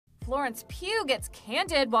Florence Pugh gets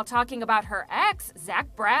candid while talking about her ex, Zach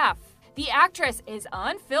Braff. The actress is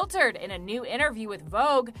unfiltered in a new interview with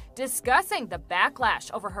Vogue, discussing the backlash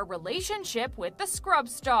over her relationship with the Scrub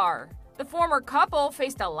star. The former couple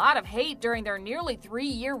faced a lot of hate during their nearly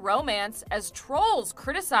 3-year romance as trolls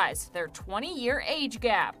criticized their 20-year age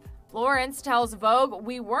gap. Florence tells Vogue,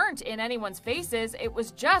 "We weren't in anyone's faces, it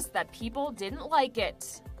was just that people didn't like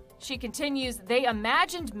it." She continues, "They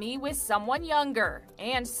imagined me with someone younger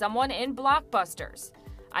and someone in blockbusters.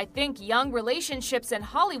 I think young relationships in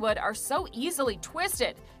Hollywood are so easily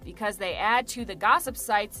twisted because they add to the gossip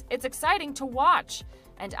sites. It's exciting to watch.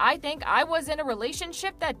 And I think I was in a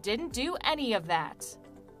relationship that didn't do any of that."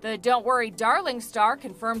 The Don't Worry Darling star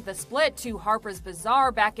confirmed the split to Harper's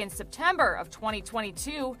Bazaar back in September of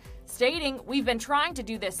 2022, stating, "We've been trying to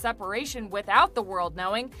do this separation without the world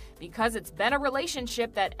knowing because it's been a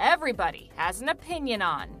relationship that everybody has an opinion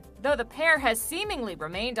on." Though the pair has seemingly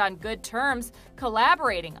remained on good terms,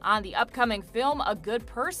 collaborating on the upcoming film A Good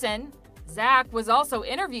Person. Zach was also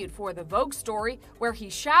interviewed for the Vogue story, where he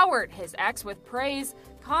showered his ex with praise,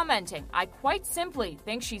 commenting, "I quite simply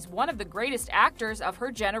think she's one of the greatest actors of her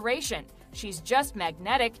generation. She's just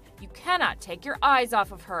magnetic. You cannot take your eyes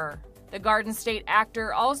off of her." The Garden State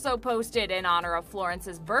actor also posted in honor of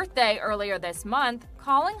Florence's birthday earlier this month,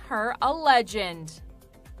 calling her a legend.